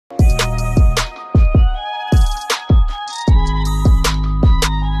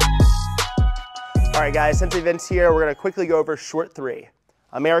right, guys, since Vince here, we're going to quickly go over short three.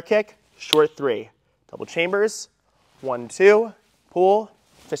 Amerikick, short three. Double chambers, 1, 2, pull,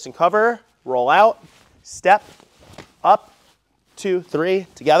 fist and cover, roll out, step, up, 2, 3,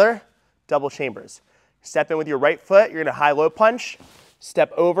 together, double chambers. Step in with your right foot, you're going to high-low punch,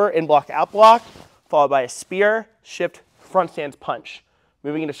 step over, in-block, out-block, followed by a spear, shift, front stance punch.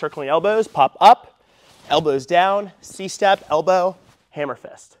 Moving into circling elbows, pop up, elbows down, C-step, elbow, hammer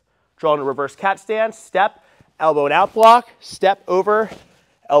fist. Draw into reverse cat stance, step, elbow and out block, step over,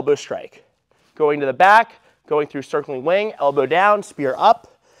 elbow strike. Going to the back, going through circling wing, elbow down, spear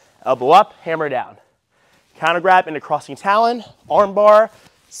up, hammer down. Counter grab into crossing talon, arm bar,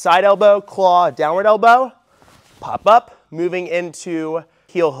 side elbow, claw, downward elbow, pop up, moving into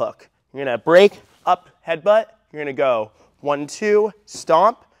heel hook. You're gonna break, up, headbutt, you're gonna go 1, 2,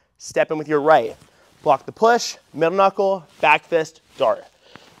 stomp, step in with your right. Block the push, middle knuckle, back fist, dart.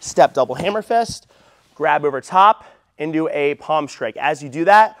 Step double hammer fist, grab over top into a palm strike. As you do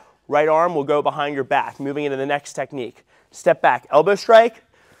that, right arm will go behind your back, moving into the next technique. Step back, elbow strike,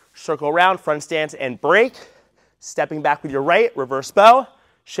 circle around, front stance and break. Stepping back with your right, reverse bow,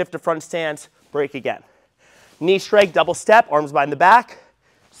 shift to front stance, break again. Knee strike, double step, arms behind the back,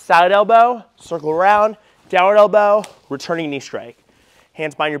 side elbow, circle around, downward elbow, returning knee strike.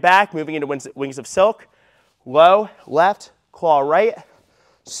 Hands behind your back, moving into wings of silk, low, left, claw right,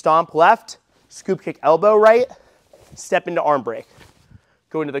 stomp left, scoop kick elbow right, step into arm break.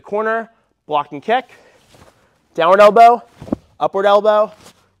 Go into the corner, block and kick, downward elbow, upward elbow,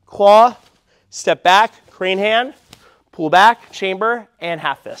 claw, step back, crane hand, pull back, chamber, and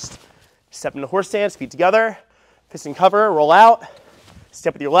half fist. Step into horse stance, feet together, fist and cover, roll out,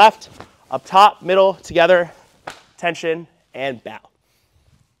 step with your left, up top, middle, together, tension, and bow.